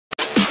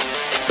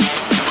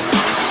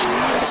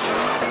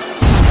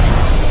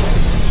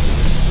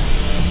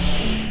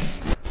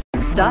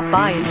Stop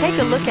by and take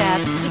a look at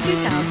the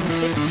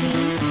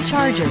 2016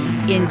 Charger.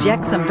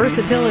 Inject some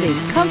versatility,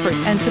 comfort,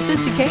 and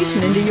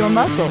sophistication into your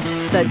muscle.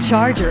 The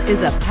Charger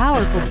is a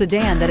powerful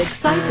sedan that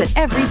excites at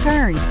every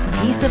turn.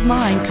 Peace of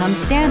mind comes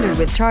standard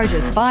with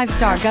Charger's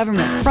 5-star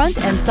government front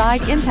and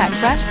side impact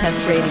crash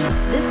test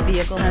rating. This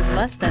vehicle has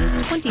less than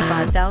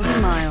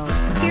 25,000 miles.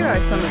 Here are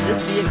some of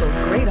this vehicle's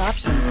great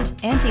options: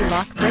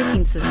 anti-lock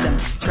braking system,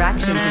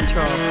 traction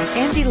control,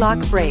 anti-lock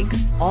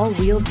brakes,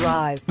 all-wheel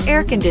drive,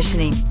 air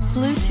conditioning,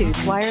 Bluetooth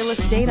wireless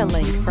data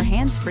link for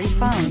hands-free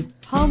phone,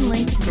 home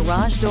link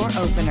garage door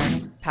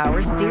opener,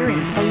 power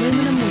steering,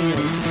 aluminum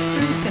wheels,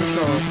 cruise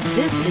control.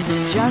 This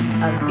isn't just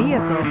a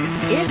vehicle,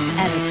 it's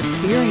an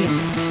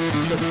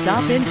experience. So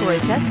stop in for a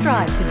test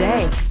drive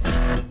today.